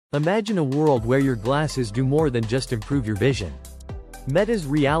Imagine a world where your glasses do more than just improve your vision. Meta's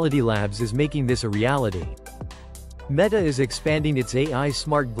Reality Labs is making this a reality. Meta is expanding its AI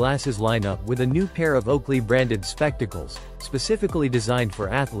smart glasses lineup with a new pair of Oakley branded spectacles, specifically designed for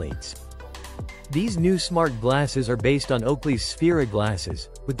athletes. These new smart glasses are based on Oakley's Sphaera glasses,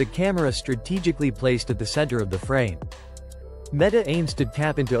 with the camera strategically placed at the center of the frame. Meta aims to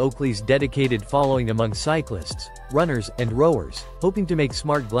tap into Oakley's dedicated following among cyclists, runners, and rowers, hoping to make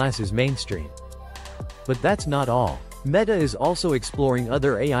smart glasses mainstream. But that's not all. Meta is also exploring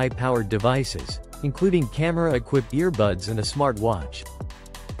other AI-powered devices, including camera-equipped earbuds and a smartwatch.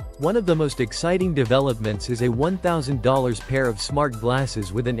 One of the most exciting developments is a $1,000 pair of smart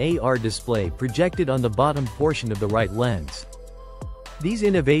glasses with an AR display projected on the bottom portion of the right lens. These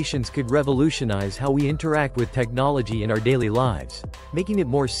innovations could revolutionize how we interact with technology in our daily lives, making it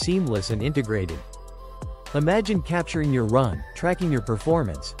more seamless and integrated. Imagine capturing your run, tracking your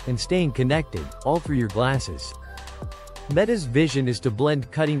performance, and staying connected, all through your glasses. Meta's vision is to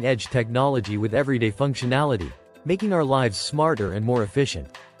blend cutting-edge technology with everyday functionality, making our lives smarter and more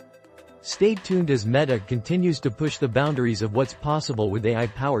efficient. Stay tuned as Meta continues to push the boundaries of what's possible with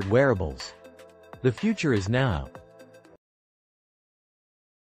AI-powered wearables. The future is now.